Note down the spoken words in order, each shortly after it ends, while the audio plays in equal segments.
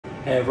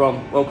Hey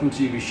everyone, welcome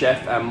to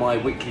UBChef and my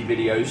weekly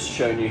videos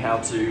showing you how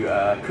to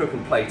cook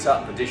and plate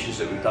up the dishes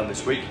that we've done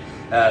this week.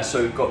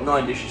 So we've got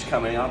 9 dishes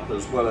coming up,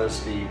 as well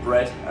as the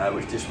bread,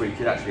 which this week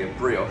is actually a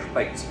brioche,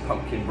 baked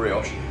pumpkin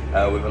brioche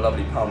with a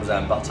lovely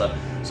parmesan butter.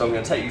 So I'm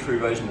going to take you through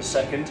those in a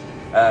second.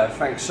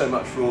 Thanks so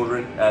much for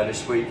ordering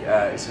this week.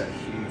 It's a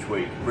huge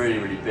week,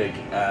 really big.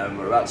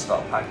 We're about to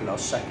start packing our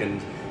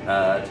second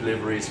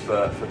deliveries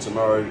for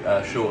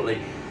tomorrow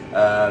shortly.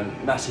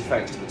 Massive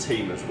thanks to the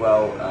team as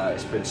well.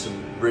 It's been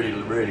some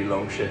really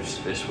long shifts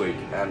this week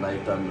and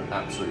they've done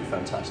absolutely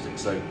fantastic,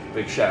 so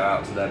big shout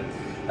out to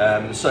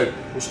them. So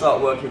we'll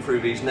start working through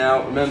these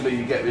now. Remember,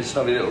 you get this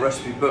lovely little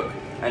recipe book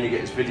and you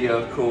get this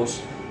video, of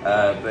course,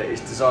 but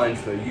it's designed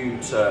for you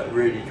to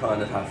really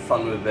kind of have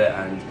fun with it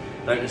and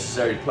don't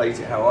necessarily plate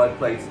it how I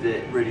plated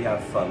it, really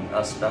have fun.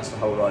 That's the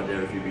whole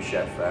idea of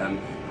UBChef,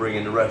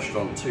 bringing the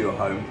restaurant to your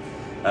home.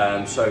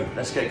 So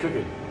let's get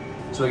cooking.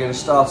 So we're going to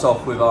start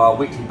off with our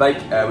weekly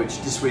bake,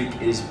 which this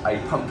week is a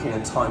pumpkin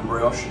and thyme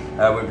brioche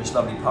with this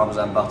lovely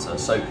parmesan butter.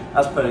 So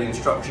as per the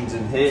instructions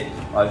in here,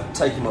 I've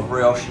taken my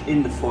brioche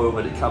in the foil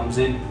that it comes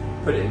in,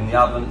 put it in the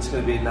oven. It's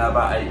going to be in there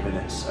about 8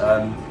 minutes.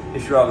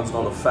 If your oven's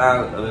not a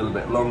fan, a little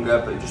bit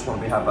longer, but you just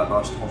want to have that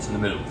nice hot in the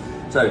middle.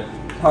 So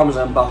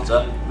parmesan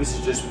butter, this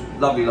is just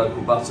lovely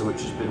local butter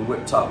which has been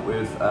whipped up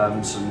with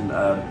some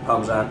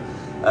parmesan.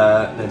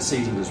 Then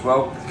seasoned as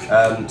well,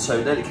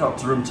 so let it come up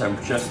to room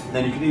temperature.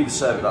 Then you can either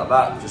serve it like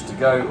that, just to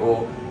go,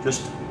 or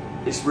just,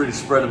 it's really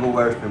spreadable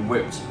where it's been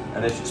whipped,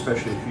 and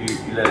especially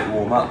if you let it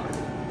warm up.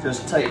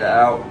 Just take that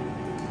out,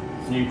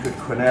 and you could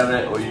quenelle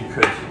it, or you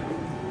could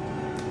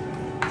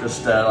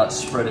just like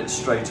spread it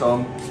straight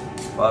on.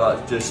 I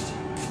like to just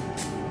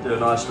do a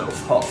nice little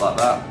pot like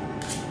that,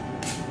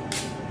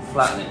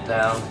 flatten it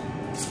down,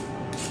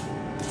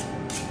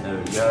 there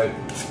we go.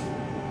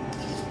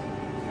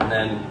 And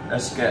then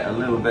let's get a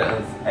little bit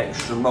of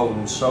extra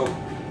molten salt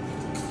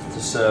to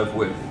serve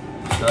with.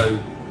 So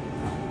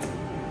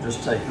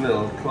just take a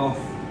little cloth,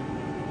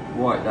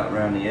 wipe that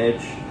around the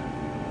edge,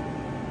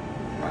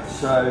 like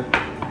so,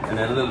 and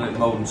then a little bit of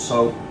molten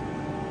salt.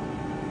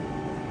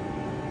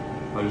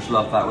 I just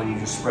love that when you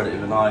just spread it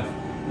with a knife.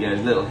 Yeah,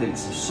 there's little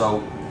hints of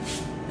salt,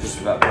 just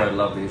with that bread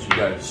lovely as you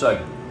go.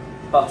 So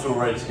butter all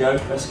ready to go.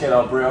 Let's get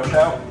our brioche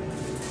out.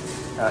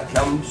 Out it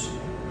comes.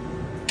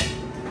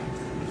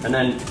 And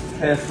then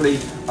carefully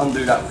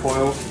undo that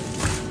foil.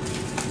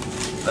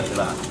 Look at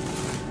that,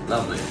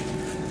 lovely.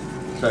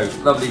 So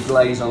lovely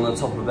glaze on the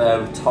top of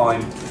there with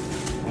thyme,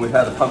 and we've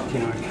had the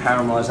pumpkin. We've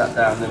caramelised that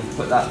down, and then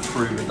put that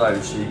through the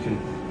dough, so you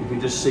can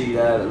just see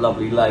there the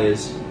lovely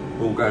layers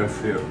all going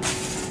through it.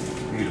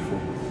 Beautiful.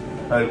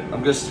 So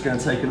I'm just going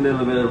to take a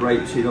little bit of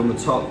rapeseed on the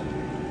top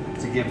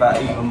to give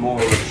that even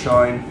more of a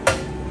shine.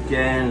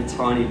 Again, a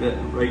tiny bit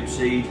of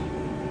rapeseed,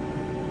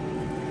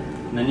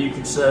 and then you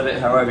can serve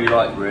it however you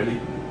like, really.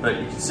 But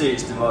you can see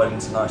it's divided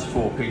into nice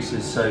 4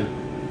 pieces, so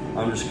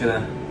I'm just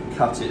going to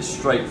cut it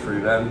straight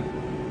through them.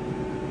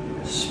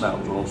 It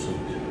smells awesome,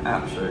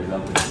 absolutely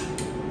lovely.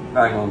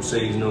 Bang on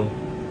seasonal,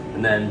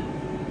 and then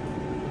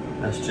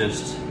let's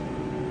just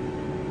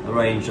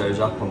arrange those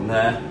up on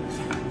there,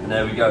 and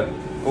there we go.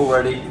 All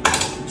ready,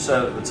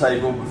 serve at the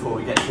table before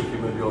we get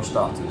cooking with your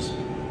starters.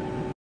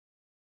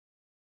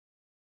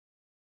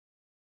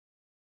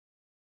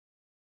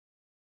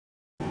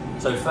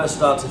 So first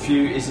starter for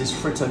you is this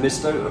Fritto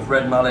Misto of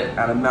red mullet and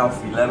a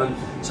Amalfi lemon.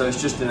 So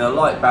it's just in a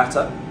light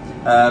batter.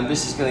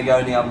 This is going to go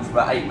in the oven for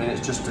about 8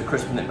 minutes just to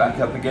crispen it back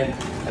up again.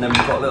 And then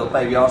we've got little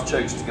baby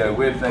artichokes to go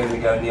with. They're going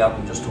to go in the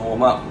oven just to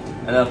warm up.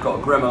 And then I've got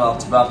a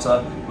gremolata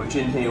butter, which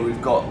in here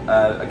we've got,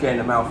 again,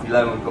 Amalfi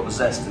lemon. We've got the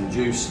zest and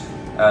juice,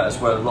 as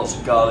well as lots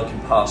of garlic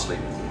and parsley.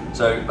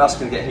 So that's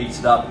going to get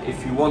heated up.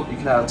 If you want, you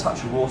can add a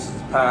touch of water to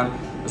the pan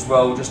as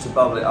well, just to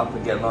bubble it up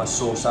and get a nice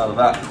sauce out of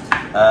that.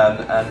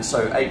 And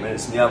so 8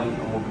 minutes in the oven,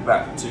 and we'll be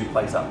back to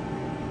plate up.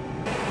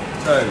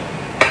 So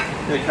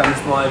here comes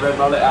my red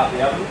mullet out of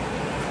the oven,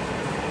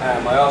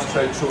 and my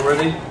artichokes all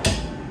ready,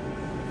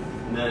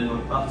 and then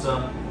my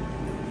butter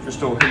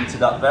just all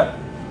heated up there.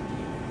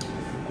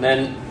 And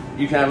then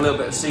you can add a little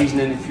bit of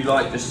seasoning if you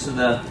like, just to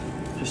the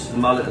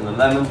mullet and the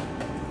lemon.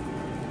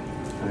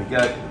 There we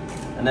go.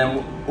 And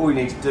then all you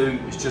need to do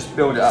is just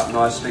build it up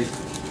nicely.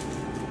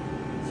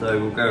 So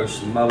we'll go with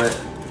some mullet,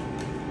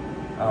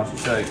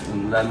 artichoke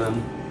and lemon,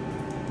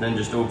 and then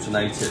just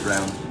alternate it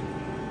round,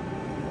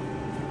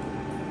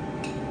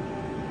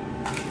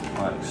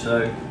 like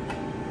so.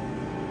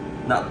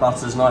 And that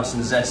butter's nice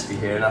and zesty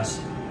here, and that's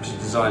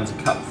designed to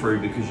cut through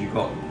because you've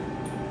got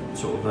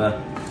sort of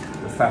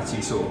the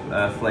fatty sort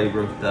of flavour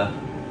of the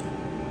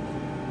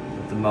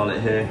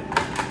mullet here.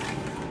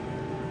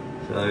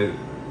 So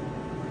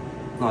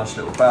nice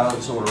little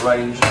balance, all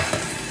arranged.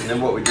 And then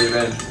what we do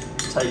then,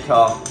 take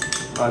our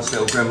nice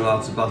little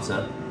gremolata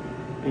butter,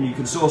 and you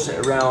can sauce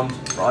it around,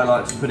 but I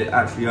like to put it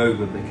actually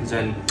over, because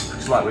then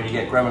it's like when you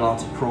get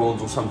gremolata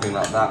prawns or something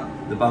like that,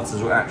 the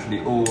butters are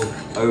actually all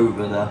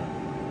over the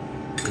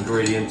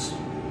ingredients,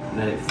 and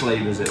then it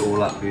flavours it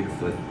all up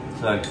beautifully.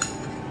 So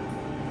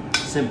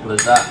simple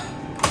as that.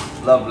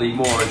 Lovely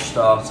Moorish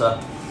starter.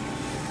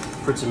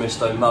 Fritto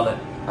Misto, Mullet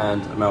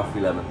and Amalfi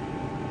lemon.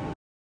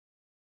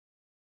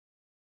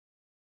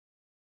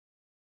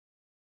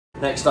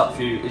 Next up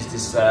for you is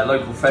this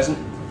local pheasant,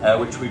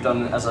 which we've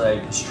done as a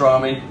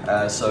pastrami.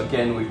 So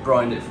again, we've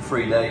brined it for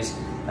 3 days,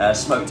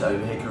 smoked it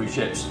over hickory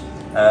chips,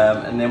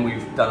 and then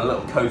we've done a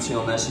little coating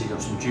on there, so you've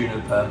got some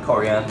juniper,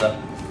 coriander,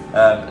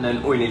 and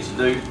then all you need to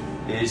do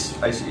is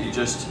basically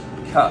just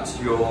cut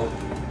your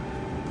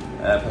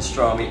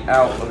pastrami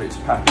out of its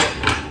packet,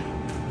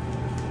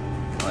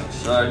 like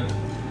so.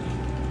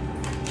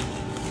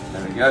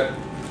 There we go.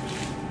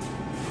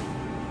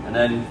 And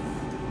then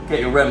get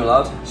your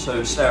remoulade.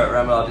 So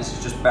Saffron remoulade, this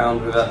is just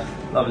bound with a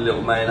lovely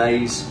little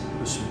mayonnaise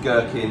with some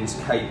gherkins,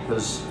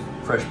 capers,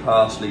 fresh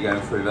parsley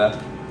going through there.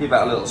 Give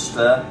that a little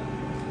stir,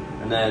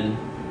 and then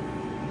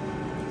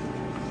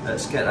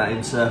let's get that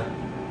into the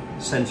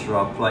centre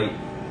of our plate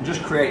and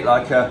just create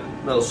like a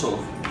little sort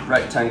of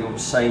rectangle,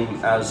 same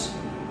as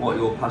what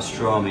your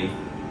pastrami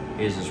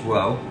is as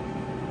well,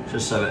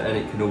 just so that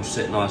it can all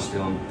sit nicely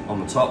on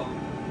the top.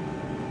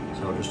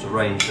 So I'll just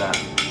arrange that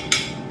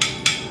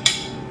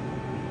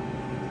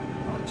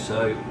like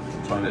so.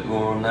 Try a bit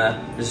more on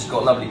there. This has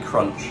got lovely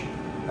crunch.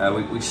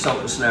 We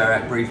salt the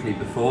celeriac briefly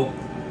before,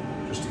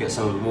 just to get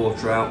some of the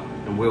water out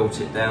and wilt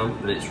it down,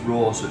 but it's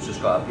raw, so it's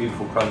just got a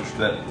beautiful crunch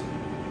to it.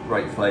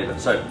 Great flavour.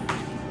 So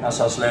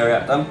that's our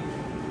celeriac done.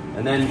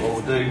 And then what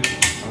we'll do,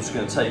 I'm just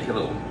going to take a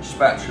little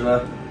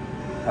spatula,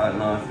 palette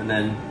knife, and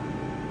then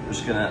I'm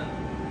just going to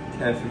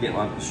carefully get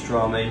my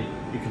pastrami.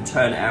 You can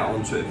turn it out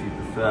onto it if you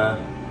prefer,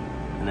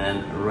 and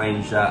then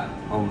arrange that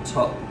on the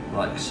top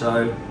like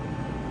so.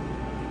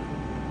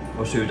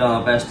 Obviously we've done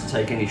our best to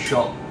take any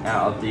shot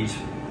out of these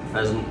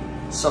pheasant.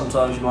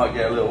 Sometimes you might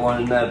get a little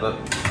one in there, but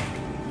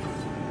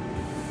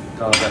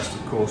done our best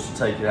of course to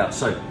take it out.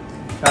 So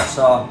that's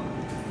our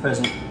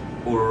pheasant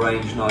all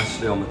arranged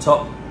nicely on the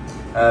top.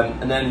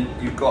 And then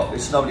you've got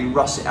this lovely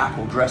russet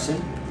apple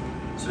dressing.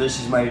 So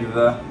this is made with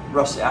a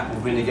russet apple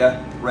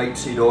vinegar,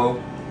 rapeseed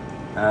oil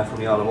from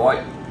the Isle of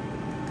Wight.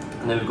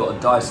 And then we've got a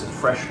dice of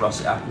fresh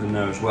russet apple in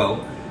there as well.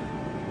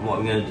 And what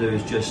we're going to do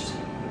is just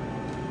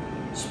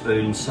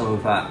spoon some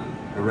of that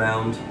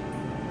around.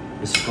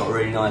 This has got a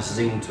really nice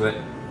zing to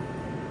it,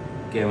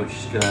 again, which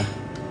is going to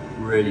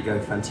really go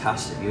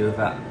fantastically with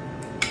that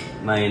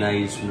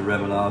mayonnaise from the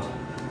remoulade.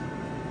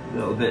 A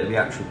little bit of the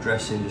actual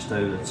dressing just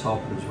over the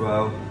top as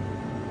well.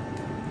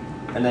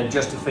 And then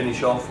just to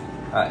finish off,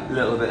 a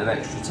little bit of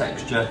extra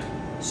texture,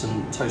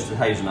 some toasted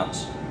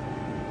hazelnuts.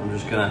 I'm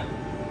just going to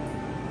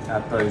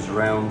add those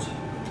around,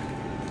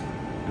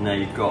 and there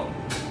you've got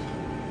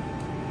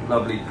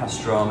lovely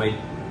pastrami,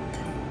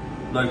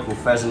 local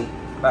pheasant,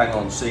 bang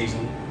on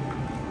season,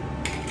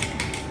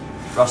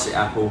 russet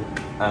apple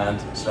and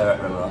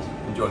celeriac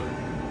remoulade. Enjoy.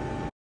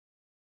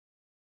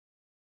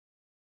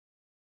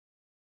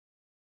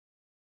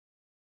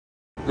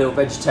 Little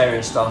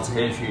vegetarian starter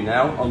here for you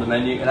now on the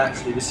menu, and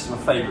actually this is my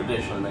favourite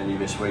dish on the menu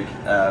this week.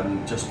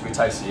 Just we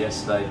tasted it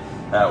yesterday,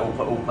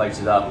 all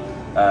plated up,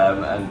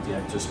 and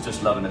yeah,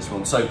 just loving this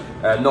one. So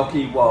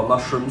gnocchi wild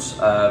mushrooms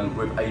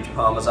with aged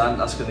parmesan.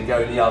 That's going to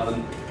go in the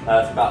oven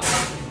for about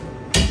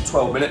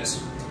 12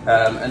 minutes,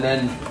 and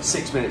then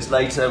 6 minutes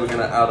later we're going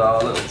to add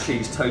our little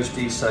cheese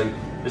toasties. So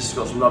this has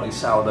got some lovely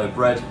sourdough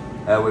bread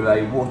with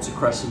a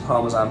watercress and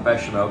parmesan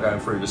bechamel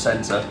going through the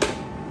centre.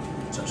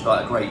 So it's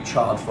got a great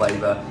charred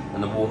flavour,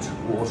 and the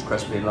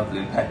watercress being lovely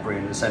and peppery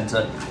in the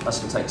centre. That's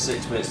going to take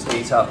 6 minutes to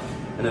heat up.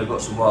 And then we've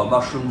got some wild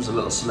mushrooms, a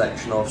little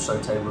selection of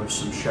sautéed with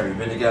some sherry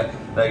vinegar.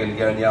 They're going to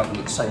go in the oven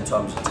at the same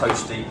time as the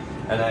toasty.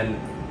 And then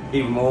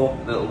even more,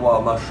 little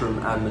wild mushroom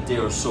and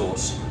Madeira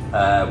sauce,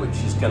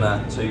 which is going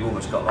to, so you've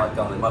almost got like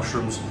garlic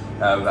mushrooms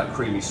with that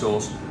creamy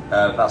sauce.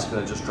 That's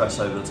going to just dress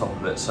over the top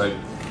of it. So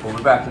we'll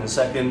be back in a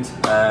second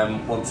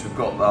once we've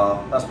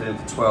got that's been in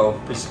for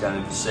 12, this is going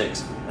in for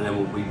 6, and then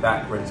we'll be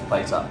back ready to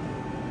plate up.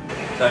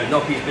 So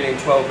gnocchi's been in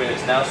 12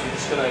 minutes now, so we're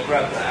just going to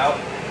grab that out.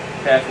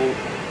 Careful,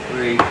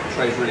 the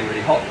tray's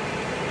really hot.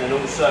 And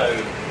also,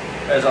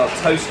 there's our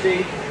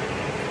toasty,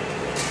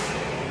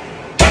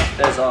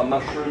 there's our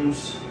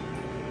mushrooms,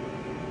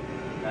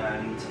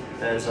 and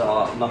there's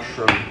our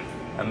mushroom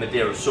and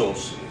Madeira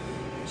sauce.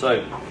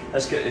 So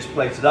let's get this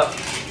plated up.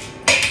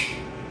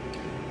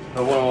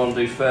 But what I want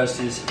to do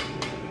first is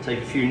take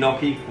a few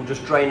gnocchi. We'll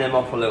just drain them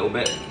off a little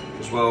bit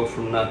as well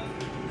from the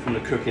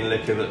cooking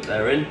liquor that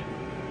they're in.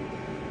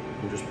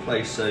 We'll just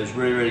place those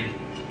really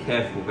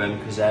careful with them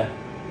because they're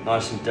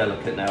nice and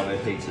delicate now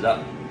they've heated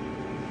up.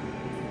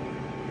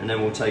 And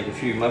then we'll take a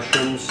few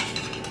mushrooms.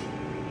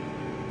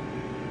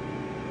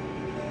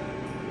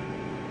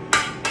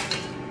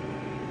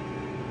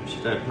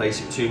 So don't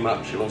place it too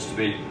much, it wants to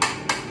be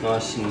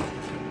nice and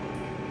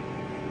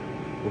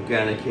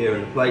organic here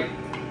in the plate.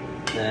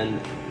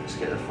 Then let's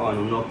get the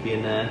final gnocchi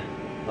in there,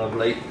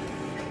 lovely.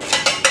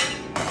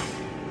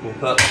 We'll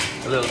put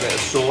a little bit of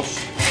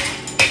sauce.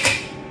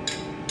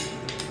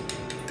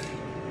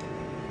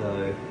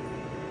 So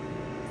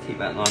keep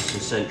that nice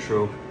and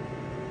central.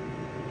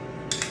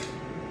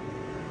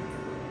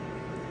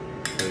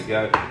 There we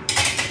go.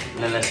 And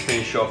then let's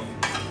finish off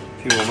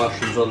a few more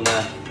mushrooms on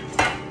there.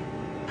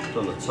 just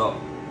on the top,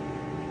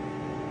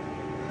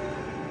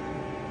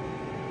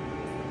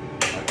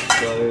 like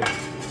so.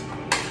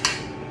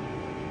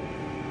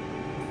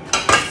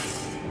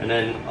 And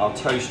then our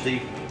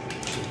toasty,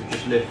 so we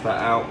just lift that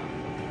out.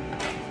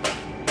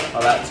 I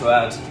like to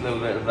add a little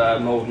bit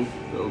of moulding,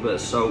 a little bit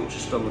of salt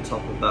just on the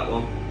top of that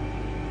one.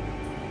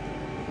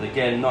 And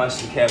again,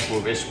 nice and careful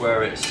with this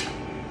where it's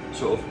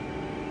sort of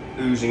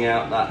oozing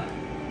out that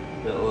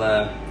little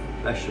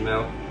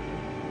bechamel.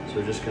 So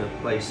we're just going to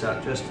place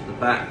that just at the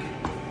back.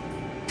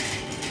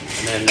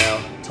 And then now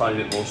a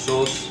tiny bit more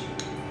sauce.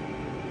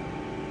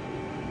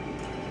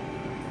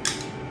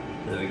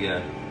 There we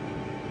go.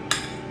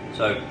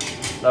 So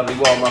lovely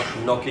wild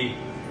mushroom gnocchi.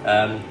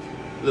 A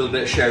little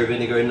bit of sherry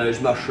vinegar in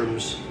those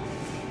mushrooms.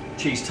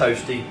 Cheese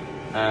toasty,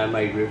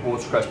 made with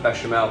watercress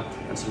bechamel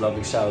and some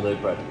lovely sourdough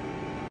bread.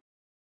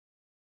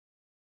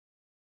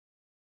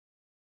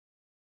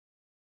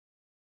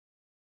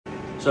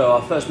 So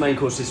our first main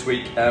course this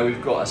week,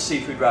 we've got a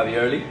seafood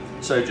ravioli.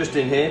 So just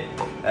in here,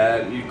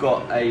 you've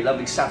got a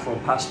lovely saffron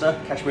pasta,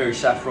 Kashmiri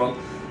saffron,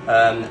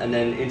 and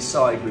then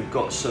inside we've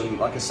got some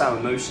like a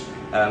salmon mousse,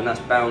 and that's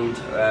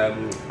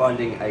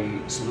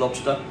binding some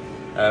lobster.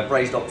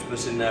 Braised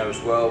octopus in there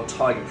as well,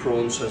 tiger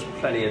prawns, so there's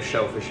plenty of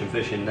shellfish and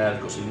fish in there.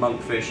 We've got some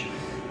monkfish,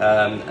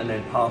 and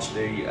then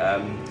parsley,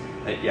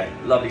 yeah,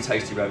 lovely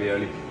tasty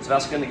ravioli. So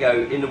that's going to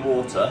go in the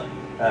water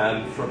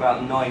for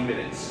about 9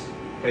 minutes.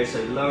 Okay,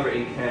 so lower it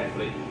in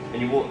carefully, and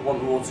you want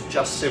the water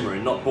just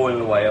simmering, not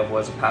boiling away,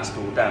 otherwise the pasta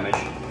will damage.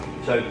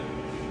 So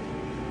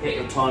get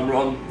your timer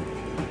on,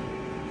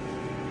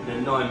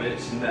 then 9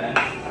 minutes in there,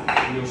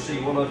 and you'll see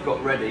what I've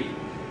got ready.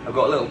 I've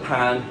got a little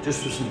pan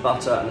just with some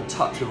butter and a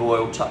touch of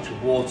oil, touch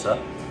of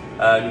water.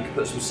 You can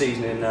put some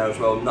seasoning in there as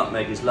well.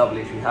 Nutmeg is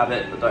lovely if you have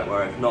it, but don't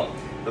worry if not.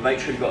 But make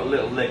sure you've got a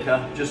little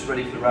liquor just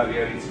ready for the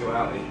ravioli to go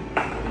out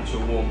into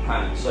a warm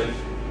pan. So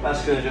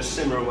that's going to just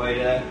simmer away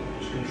there.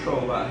 Just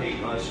control that heat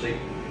nicely.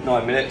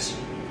 9 minutes.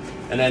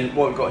 And then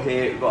what we've got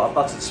here, we've got our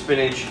buttered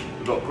spinach,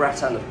 we've got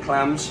gratin of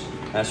clams.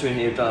 So in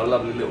here we've done a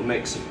lovely little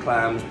mix of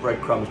clams,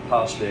 breadcrumbs,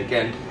 parsley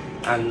again,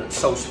 and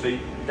salsify.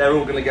 They're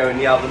all going to go in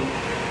the oven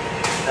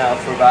now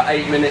for about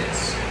 8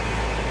 minutes. You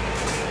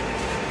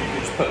can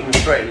just put them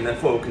straight in their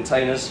foil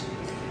containers.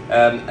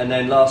 And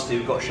then lastly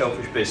we've got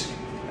shellfish bisque.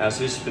 So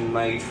this has been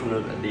made from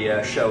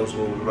the shells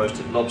of all the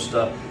roasted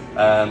lobster.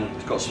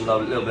 It's got some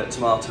lovely, little bit of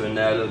tomato in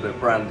there, a little bit of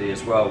brandy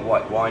as well,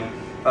 white wine.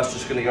 That's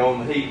just going to go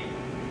on the heat.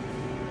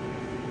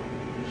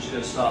 I'm just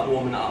going to start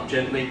warming that up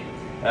gently.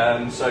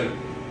 So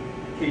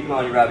keep an eye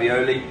on your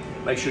ravioli.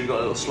 Make sure you've got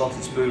a little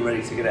slotted spoon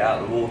ready to get it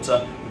out of the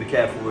water. Be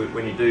careful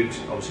when you do, because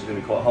obviously it's going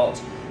to be quite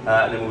hot.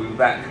 And then we'll be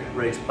back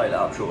ready to plate that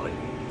up shortly.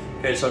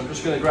 Okay, so I'm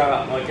just going to grab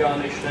out my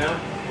garnish now.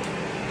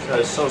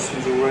 So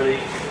sausages all ready.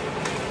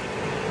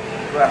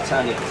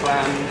 Gratin of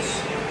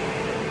clams.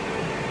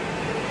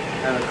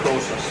 And of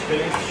course our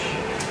spinach.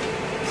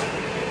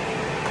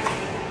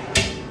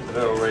 So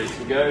they're all ready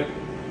to go.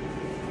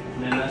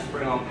 And then let's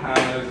bring our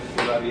pan over to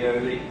the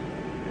ravioli.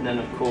 And then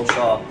of course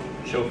our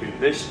shellfish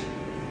bisque.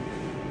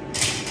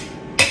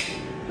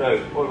 So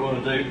what we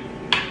want to do,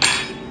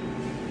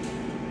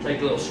 take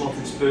a little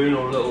slotted spoon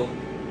or a little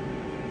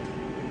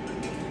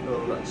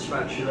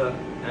spatula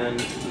and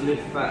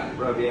lift that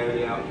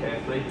ravioli out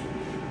carefully.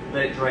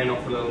 Let it drain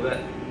off a little bit,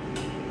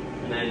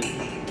 and then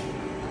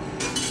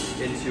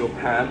into your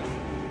pan.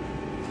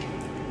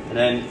 And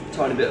then a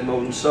tiny bit of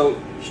molten salt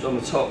just on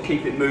the top.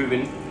 Keep it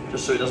moving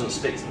just so it doesn't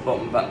stick to the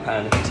bottom of that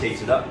pan if it's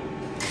heated up.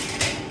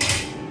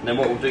 And then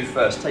what we'll do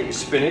first, take your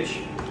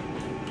spinach.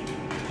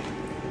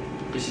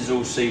 This is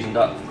all seasoned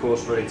up, of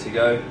course, ready to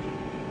go.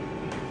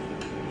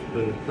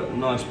 We're going to put a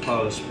nice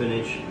pile of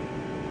spinach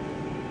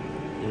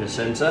in the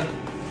centre.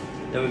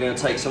 Then we're going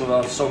to take some of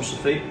our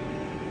salsify.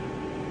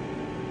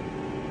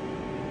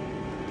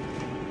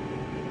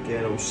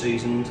 Again, all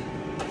seasoned.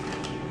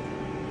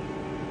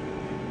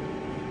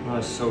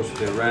 Nice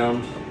salsify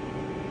around.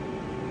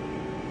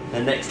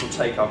 And next we'll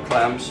take our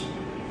clams.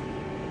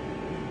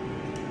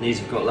 These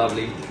have got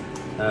lovely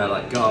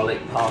like garlic,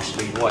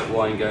 parsley, white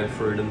wine going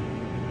through them.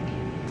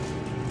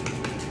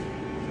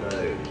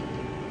 So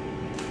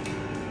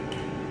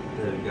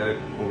there we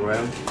go, all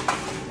around.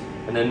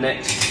 And then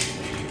next,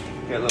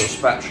 get a little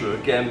spatula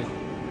again.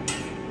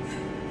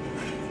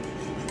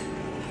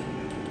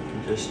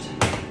 And just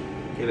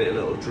give it a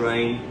little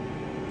drain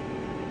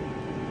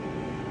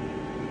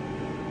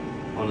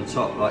on the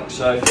top like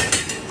so.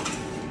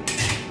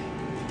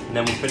 And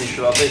then we'll finish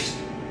with our bisque.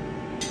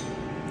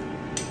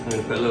 I'm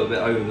going to put a little bit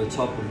over the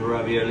top of the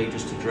ravioli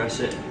just to dress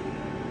it.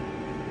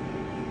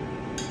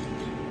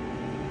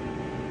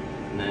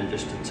 And then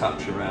just a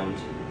touch around.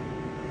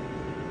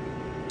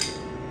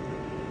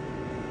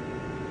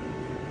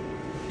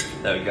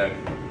 There we go.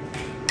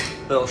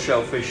 Little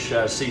shellfish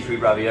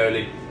seafood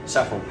ravioli,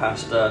 saffron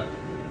pasta,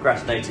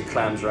 gratinated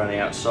clams around the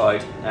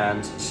outside,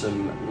 and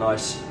some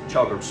nice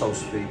chargrilled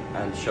salsify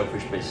and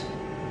shellfish bisque.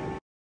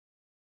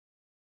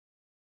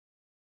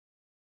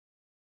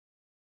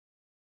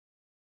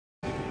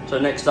 So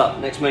next up,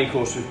 next main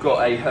course, we've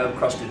got a herb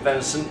crusted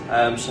venison.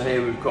 So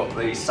here we've got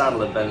the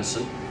saddle of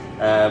venison.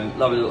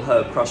 Lovely little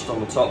herb crust on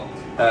the top.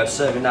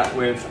 Serving that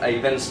with a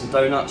venison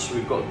donut, so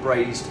we've got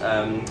braised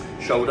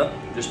shoulder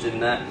just in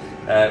there,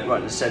 right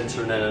in the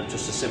centre, and then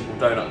just a simple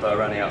donut dough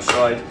around the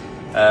outside.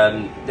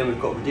 Then we've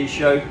got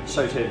radicchio,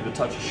 sautéed with a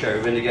touch of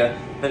sherry vinegar,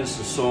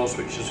 venison sauce,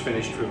 which is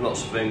finished with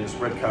lots of things,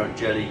 red currant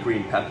jelly,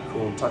 green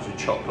peppercorn, touch of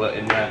chocolate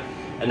in there,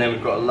 and then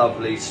we've got a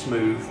lovely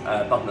smooth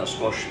butternut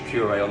squash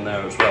puree on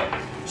there as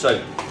well. So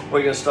what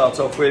you're going to start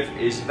off with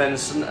is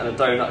venison and a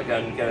donut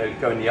going to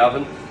go in the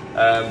oven.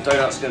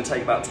 Donut's going to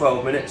take about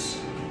 12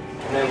 minutes,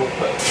 and then we'll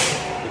put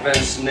the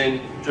venison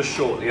in just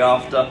shortly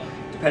after.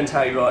 Depends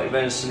how you like your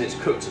venison. It's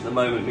cooked at the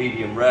moment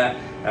medium rare,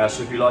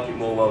 so if you like it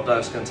more well done,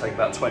 it's going to take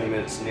about 20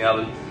 minutes in the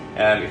oven.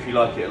 If you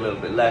like it a little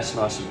bit less,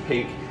 nice and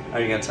pink,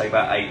 only going to take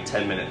about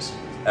 8-10 minutes.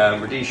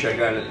 Radicchio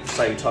going at the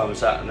same time as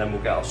that, and then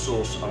we'll get our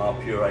sauce and our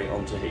puree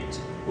onto heat.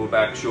 We'll be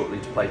back shortly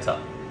to plate up.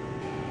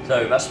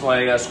 So that's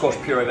my squash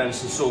puree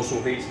venison sauce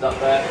all heated up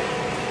there.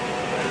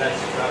 And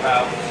let's grab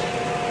out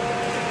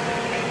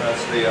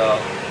firstly our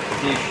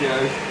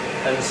radicchio,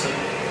 venison,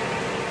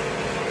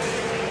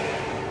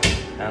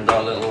 and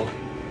our little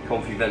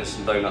comfy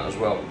venison donut as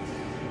well.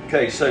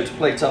 Okay, so to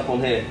plate up on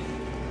here,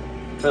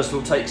 first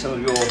we'll take some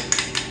of your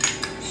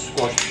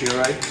squash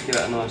puree, give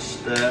it a nice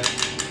stir,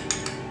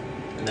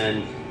 and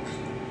then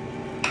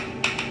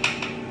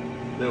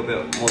a little bit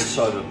on one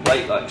side of the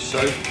plate like so.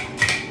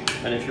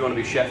 And if you want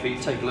to be chefy,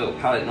 take a little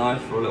palette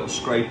knife or a little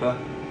scraper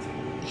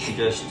and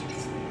just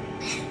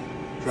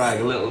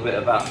drag a little bit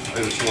of that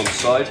over to one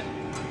side.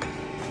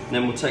 And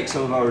then we'll take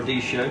some of our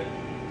radicchio.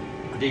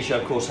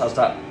 Radicchio of course has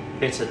that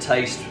bitter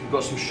taste. We've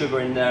got some sugar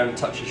in there and a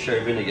touch of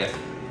sherry vinegar.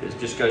 It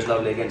just goes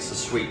lovely against the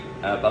sweet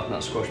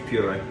butternut squash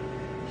puree.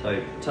 So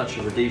a touch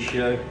of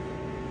radicchio,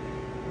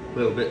 a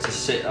little bit to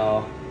sit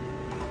our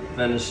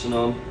venison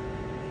on.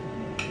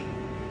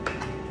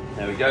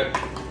 There we go.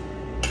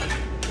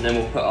 And then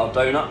we'll put our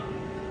donut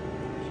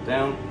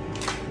down,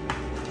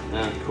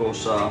 and of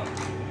course our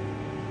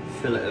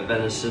fillet of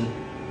venison,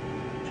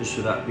 just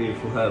with that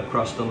beautiful herb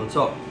crust on the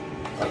top,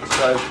 like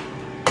so.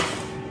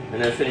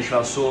 And then finish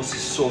our sauce.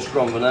 This is sauce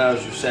grand vanilla,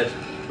 as we've said,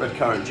 red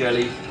currant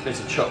jelly, bit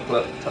of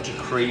chocolate, touch of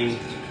cream.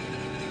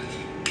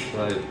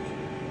 So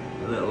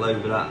a little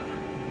over that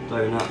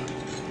donut,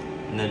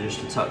 and then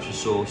just a touch of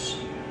sauce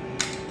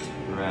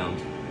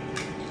around.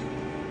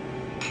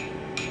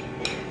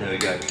 There we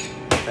go.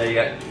 There you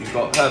go. You've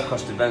got herb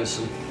crusted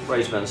venison,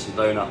 braised venison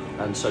donut,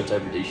 and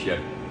sautéed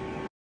radicchio.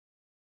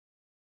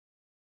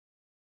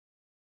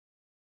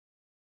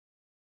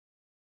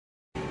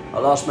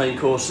 Our last main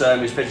course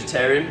is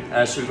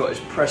vegetarian, so we've got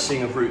this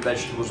pressing of root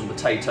vegetables and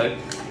potato.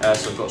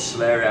 So we've got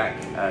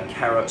celeriac,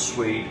 carrot,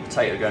 swede,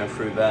 potato going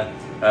through there,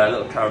 a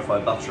little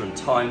clarified butter and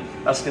thyme.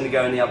 That's going to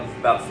go in the oven for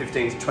about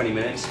 15 to 20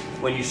 minutes.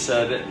 When you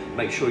serve it,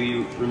 make sure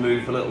you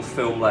remove a little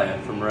film layer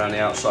from around the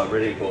outside,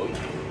 really important.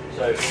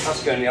 So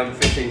that's going in the oven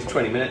 15 to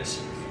 20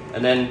 minutes.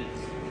 And then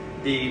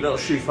the little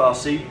choux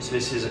farci, so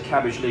this is a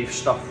cabbage leaf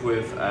stuffed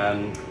with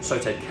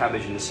sautéed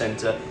cabbage in the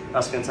centre.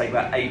 That's going to take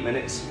about 8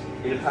 minutes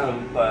in a pan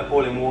of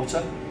boiling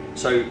water.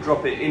 So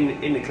drop it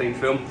in the cling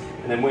film,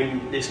 and then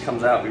when this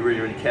comes out, be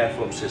really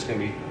careful. Obviously it's going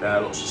to be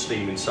lots of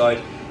steam inside.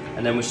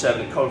 And then we're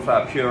serving a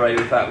cauliflower puree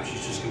with that, which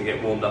is just going to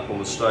get warmed up on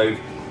the stove,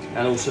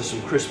 and also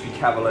some crispy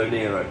cavolo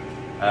nero.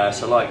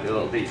 So like the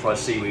little deep fried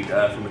seaweed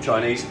from the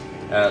Chinese.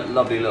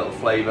 Lovely little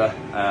flavour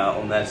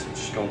on there, so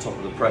just go on top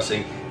of the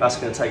pressing. That's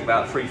going to take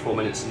about 3-4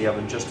 minutes in the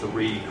oven just to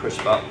really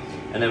crisp up.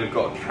 And then we've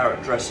got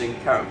carrot dressing,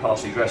 carrot and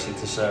parsley dressing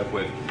to serve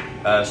with.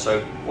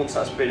 So once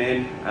that's been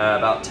in,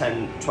 about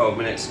 10-12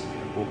 minutes,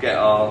 we'll get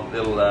our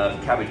little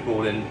cabbage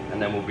ball in,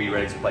 and then we'll be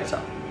ready to plate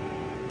up.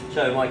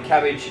 So my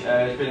cabbage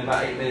has been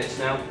about 8 minutes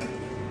now.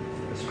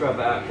 Let's grab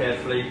that out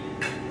carefully,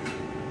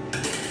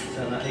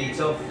 turn that heat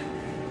off,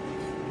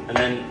 and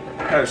then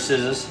a pair of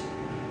scissors,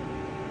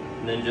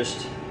 and then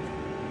just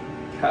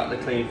cut the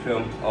cling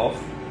film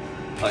off,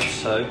 like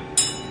so,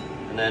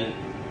 and then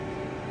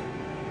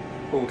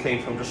pull the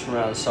cling film just from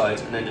around the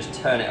sides, and then just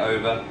turn it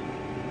over.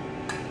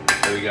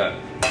 There we go.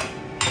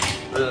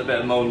 A little bit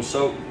of molten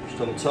salt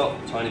just on the top,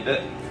 tiny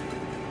bit.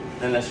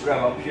 Then let's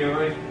grab our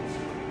puree.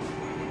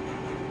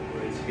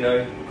 Ready to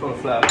go.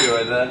 Cauliflower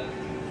puree there.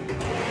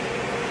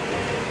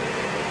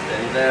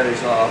 Then there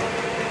is our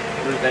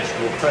root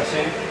vegetable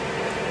pressing,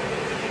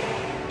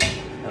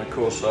 and of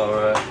course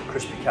our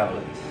crispy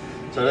cavolo.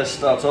 So let's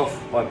start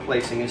off by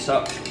plating this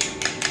up.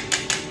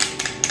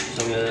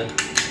 So I'm going to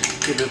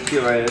give the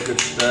puree a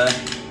good stir,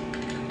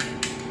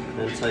 and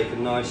then take a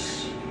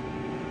nice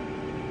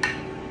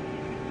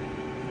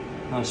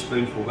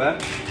spoonful there.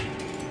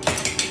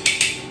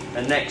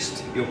 And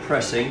next you're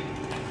pressing,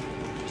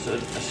 so I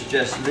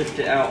suggest lift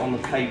it out on the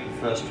paper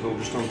first of all,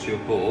 just onto your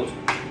board,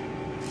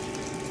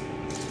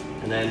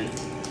 and then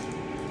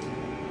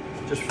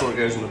just before it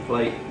goes on the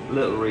plate, a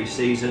little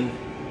re-season,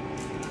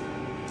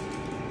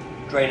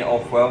 drain it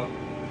off well,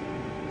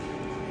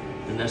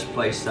 and let's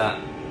place that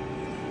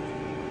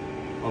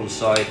on the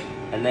side,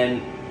 and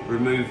then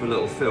remove a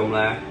little film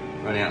layer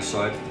around the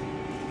outside.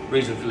 The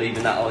reason for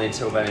leaving that on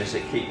until then is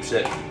it keeps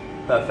it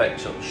perfect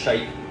sort of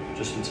shape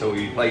just until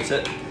you plate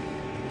it.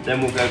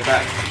 Then we'll go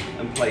back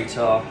and plate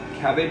our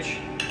cabbage.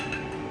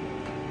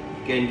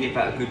 Again, give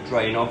that a good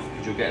drain off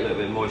because you'll get a little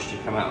bit of moisture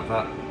come out of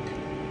that,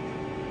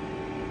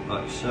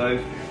 like so.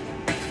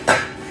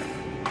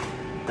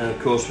 And of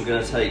course we're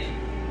going to take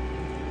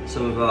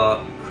some of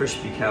our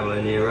crispy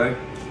cavolo nero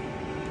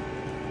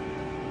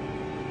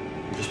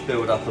and just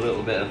build up a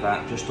little bit of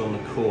that just on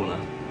the corner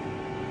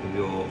of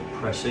your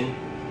pressing.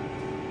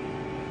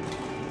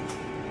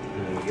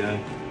 There we go.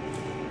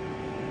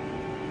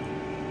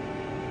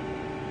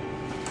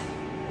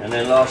 And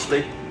then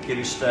lastly, give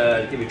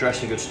your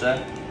dressing a good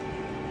stir.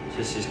 So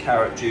this is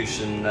carrot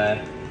juice and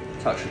a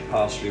touch of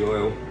parsley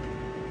oil.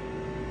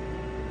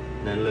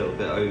 And then a little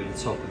bit over the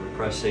top of the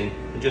pressing.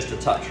 And just a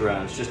touch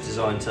around. It's just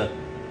designed to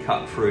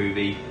cut through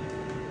the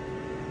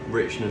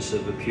richness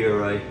of the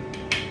puree.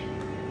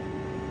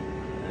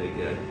 There we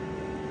go.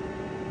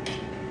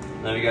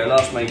 There we go,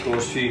 last main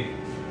course, few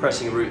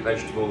pressing of root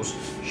vegetables,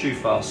 choux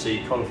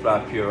farci,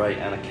 cauliflower puree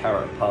and a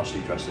carrot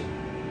parsley dressing.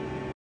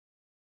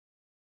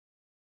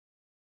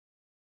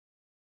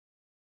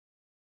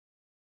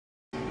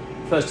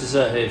 First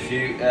dessert here for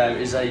you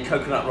is a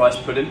coconut rice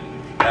pudding.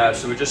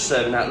 So we're just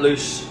serving that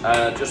loose,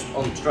 just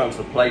straight onto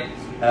the plate.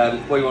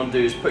 What you want to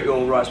do is put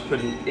your rice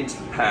pudding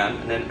into the pan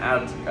and then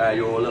add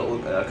your little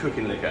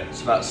cooking liquor.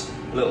 So that's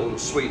a little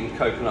sweetened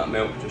coconut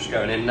milk just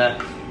going in there.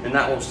 And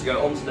that wants to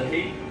go onto the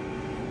heat.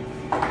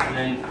 And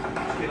then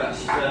give that a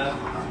stir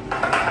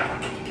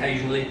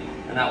occasionally.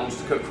 And that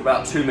wants to cook for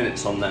about 2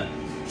 minutes on there.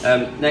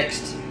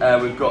 Next,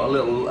 we've got a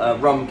little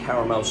rum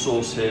caramel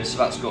sauce here. So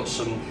that's got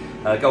some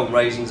golden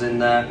raisins in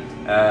there.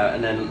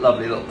 And then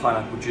lovely little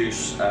pineapple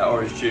juice,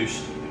 orange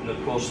juice, and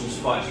of course some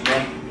spiced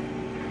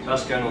rum. So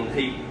that's going on the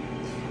heat.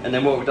 And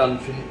then what we've done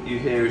for you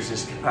here is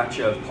this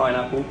carpaccio of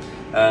pineapple.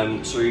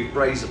 So we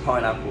braised the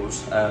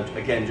pineapples,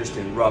 again just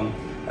in rum,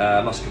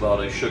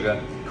 muscovado,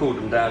 sugar, cooled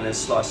them down, then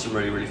sliced them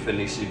really, really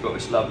thinly. So you've got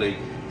this lovely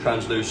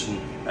translucent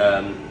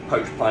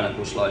poached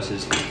pineapple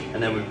slices.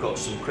 And then we've got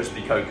some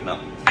crispy coconut.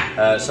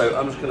 So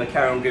I'm just going to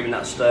carry on giving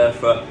that stir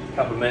for a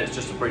couple of minutes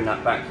just to bring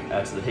that back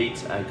to the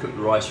heat and cook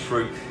the rice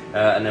through.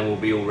 And then we'll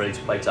be all ready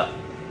to plate up.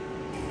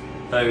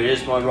 There it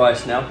is, my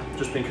rice now.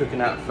 Just been cooking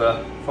that for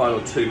the final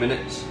 2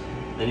 minutes.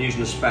 Then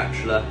using a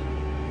spatula,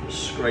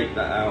 scrape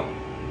that out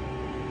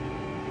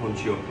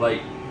onto your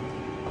plate.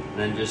 And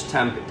then just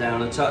tamp it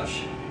down a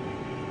touch,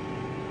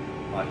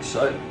 like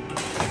so.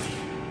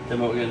 Then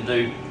what we're going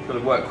to do, got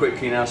to work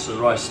quickly now so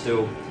the rice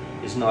still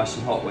is nice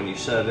and hot when you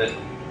serve it.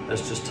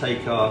 Let's just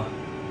take our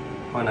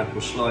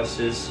pineapple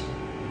slices.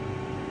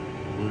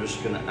 I'm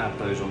just going to add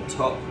those on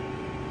top.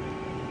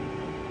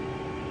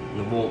 And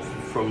the warmth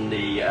from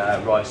the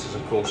rice is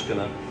of course going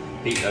to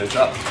heat those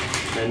up.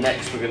 And then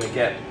next we're going to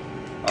get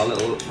our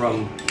little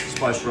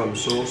spiced rum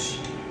sauce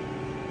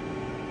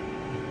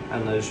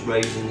and those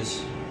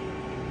raisins.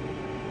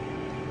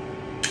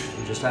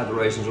 And just add the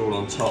raisins all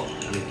on top,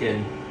 and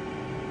again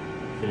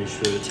finish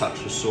with a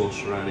touch of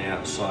sauce around the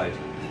outside,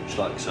 just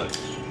like so.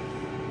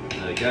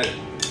 There we go.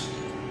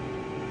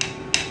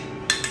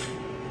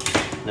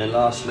 And then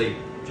lastly,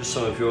 just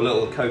some of your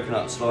little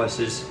coconut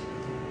slices,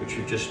 which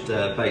we've just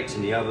baked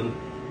in the oven.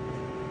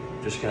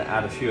 Just going to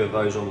add a few of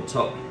those on the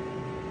top.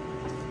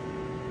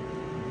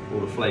 All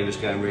the flavours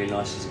going really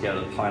nicely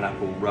together,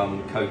 pineapple,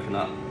 rum,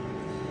 coconut.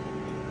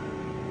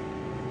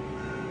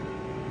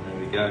 There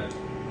we go.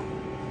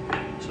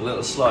 It's a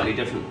little slightly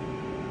different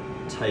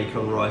take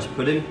on rice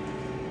pudding.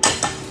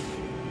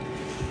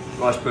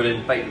 Rice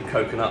pudding, baked with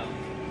coconut,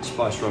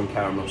 spiced rum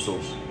caramel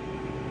sauce.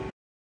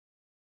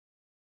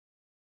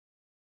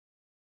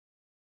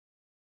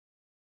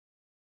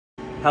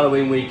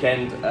 Halloween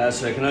weekend,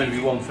 so it can only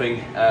be one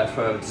thing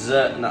for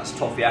dessert, and that's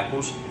toffee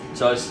apples.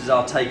 So this is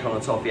our take on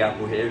a toffee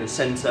apple here. In the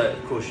centre,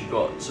 of course, you've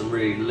got some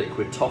really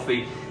liquid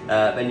toffee.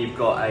 Then you've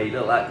got a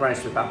little Granny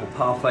Smith apple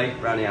parfait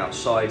around the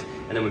outside,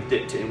 and then we've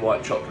dipped it in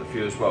white chocolate for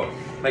you as well.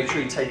 Make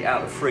sure you take it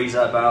out of the freezer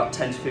about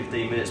 10 to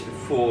 15 minutes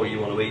before you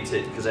want to eat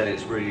it, because then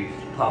it's really,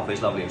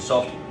 parfait's lovely and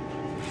soft.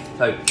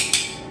 So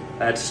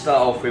to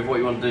start off with, what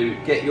you want to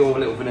do, get your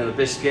little vanilla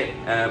biscuit,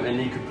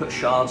 and you can put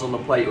shards on the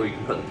plate, or you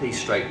can put the piece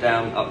straight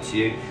down, up to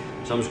you.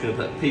 So I'm just going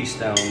to put a piece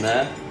down on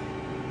there.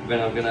 Then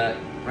I'm going to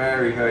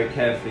very, very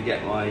carefully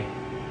get my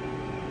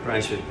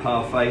Granny Smith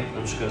parfait.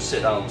 I'm just going to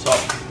sit that on top.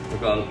 I've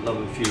got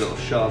a few little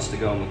shards to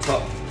go on the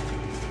top.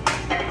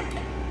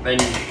 Then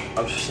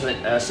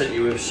I've sent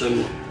you with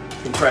some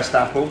compressed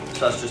apple,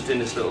 so that's just in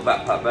this little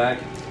backpack bag.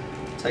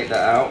 Take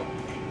that out,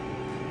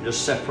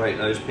 just separate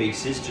those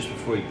pieces just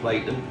before you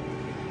plate them.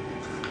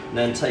 And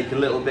then take a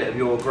little bit of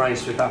your Granny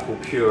Smith apple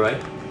puree.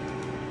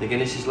 Again,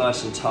 this is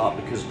nice and tart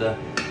because of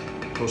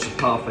course the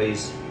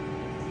parfait's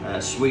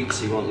sweet,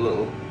 so you want a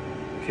little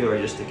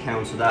puree just to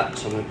counter that.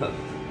 So I'm going to put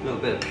a little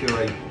bit of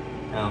puree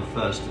down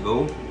first of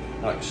all,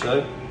 like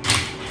so.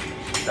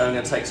 Then I'm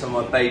going to take some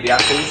of my baby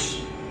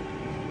apples.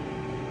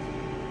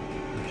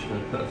 I'm just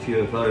going to put a few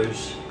of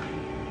those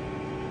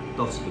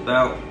dotted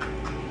about.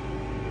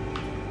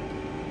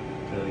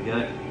 There we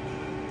go.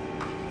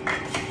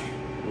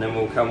 And then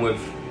we'll come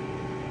with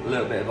a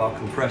little bit of our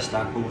compressed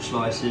apple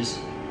slices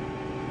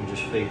and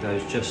just feed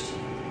those just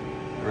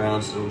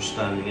around so they're all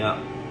standing up.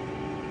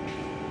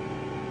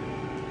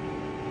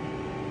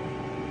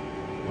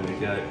 There we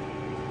go.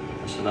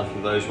 That's enough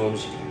of those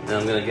ones. Then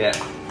I'm going to get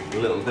a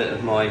little bit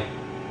of my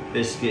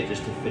biscuit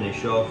just to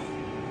finish off.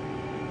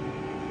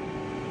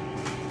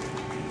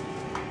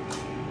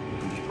 You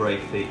can just break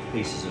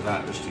pieces of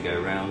that just to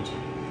go around.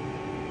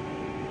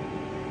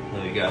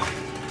 There we go.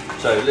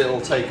 So a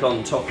little take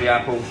on Toffee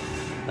Apple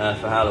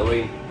for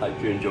Halloween.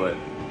 Hope you enjoy it.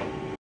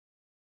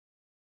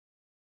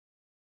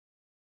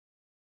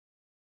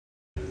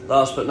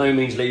 Last but no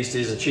means least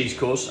is a cheese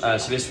course. So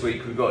this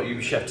week we've got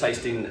UBChef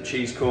tasting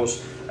cheese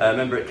course.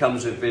 Remember, it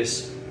comes with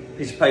this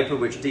piece of paper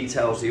which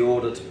details the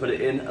order to put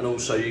it in, and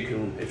also you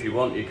can, if you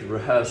want, you can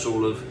rehearse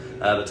all of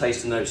the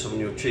tasting notes on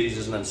your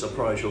cheeses and then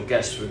surprise your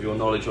guests with your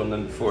knowledge on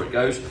them before it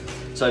goes.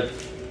 So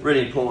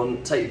really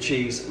important, take your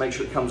cheese, make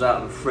sure it comes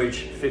out of the fridge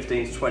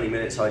 15 to 20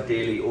 minutes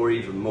ideally, or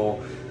even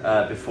more,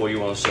 before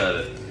you want to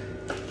serve it.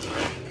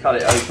 Cut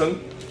it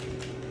open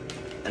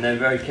and then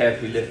very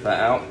carefully lift that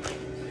out.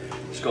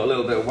 It's got a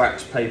little bit of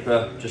wax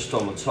paper just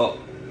on the top,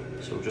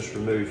 so we'll just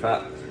remove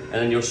that.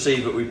 And then you'll see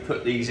that we've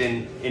put these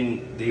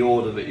in the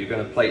order that you're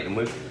going to plate them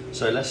with.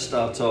 So let's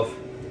start off.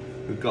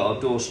 We've got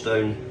our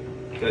Doorstone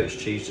goat's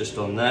cheese just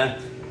on there.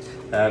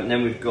 And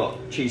then we've got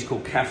cheese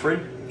called Saffron,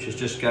 which is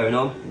just going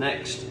on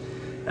next.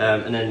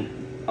 And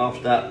then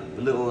after that,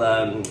 a little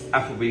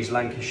Applebee's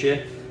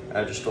Lancashire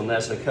just on there.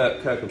 So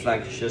Kirkham's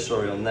Lancashire,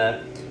 sorry, on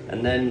there.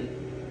 And then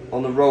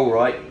on the roll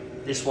right,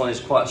 this one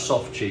is quite a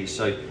soft cheese.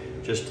 So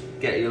just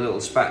get your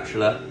little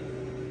spatula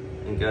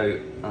and go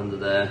under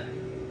there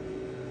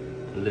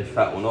and lift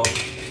that one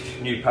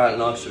off. New palette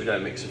knife so we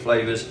don't mix the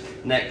flavours.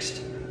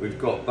 Next we've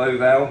got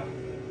Beauval,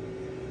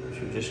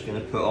 which we're just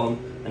going to put on,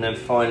 and then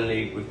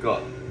finally we've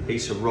got a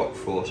piece of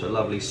Roquefort, so a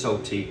lovely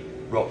salty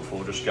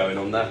Roquefort just going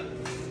on there.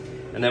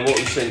 And then what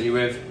we sent you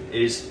with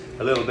is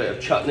a little bit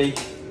of chutney.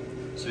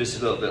 So this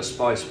is a little bit of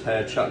spice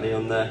pear chutney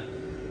on there.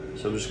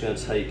 So I'm just going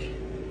to take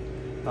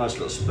a nice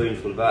little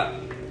spoonful of that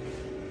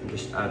and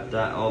just add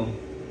that on.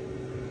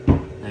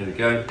 There we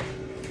go.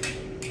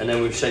 And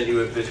then we've sent you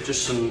with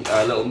just some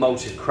little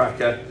malted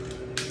cracker.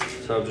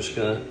 So I'm just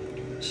going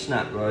to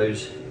snap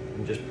those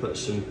and just put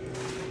some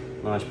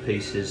nice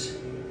pieces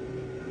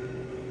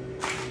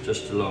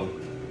just along.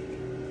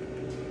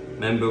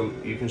 Remember,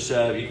 you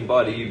can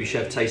buy the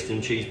UBChef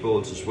tasting cheese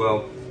boards as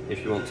well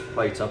if you want to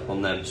plate up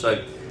on them.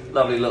 So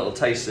lovely little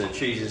tasting of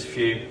cheeses for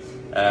you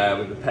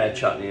with the pear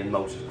chutney and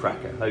malted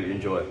cracker. Hope you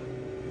enjoy it.